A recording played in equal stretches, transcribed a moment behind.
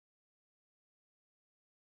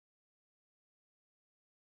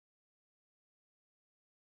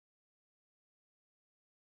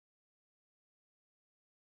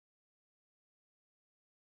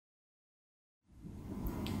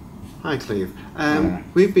Hi, Cleve.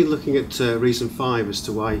 We've been looking at reason 5 as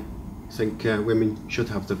to why I think women should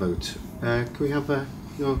have the vote. Can we have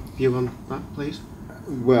your view on that, please?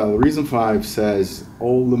 Well, reason 5 says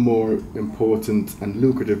all the more important and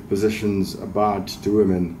lucrative positions are barred to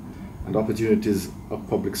women and opportunities of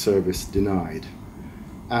public service denied.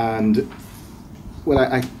 And, well,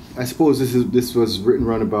 I suppose this was written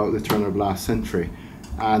around about the turn of last century,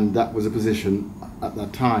 and that was a position at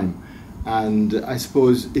that time. And I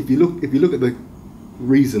suppose if you look at the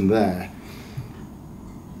reason there,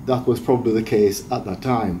 that was probably the case at that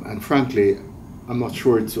time. And frankly, I'm not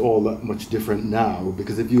sure it's all that much different now,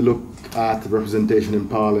 because if you look at the representation in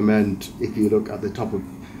Parliament, if you look at the top of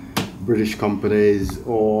British companies,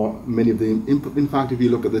 or many of the, in fact, if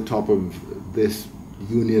you look at the top of this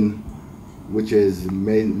union, which is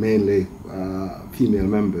mainly female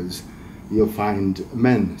members, you'll find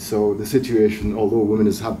men. So the situation, although women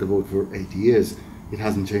has had the vote for 80 years, it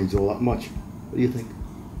hasn't changed all that much. What do you think?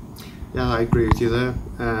 Yeah, I agree with you there.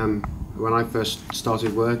 When I first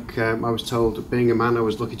started work, I was told, being a man, I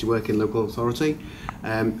was lucky to work in local authority.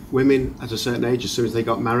 Women at a certain age, as soon as they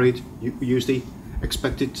got married, usually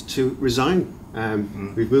expected to resign.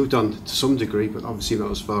 We've moved on to some degree, but obviously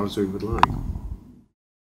not as far as we would like.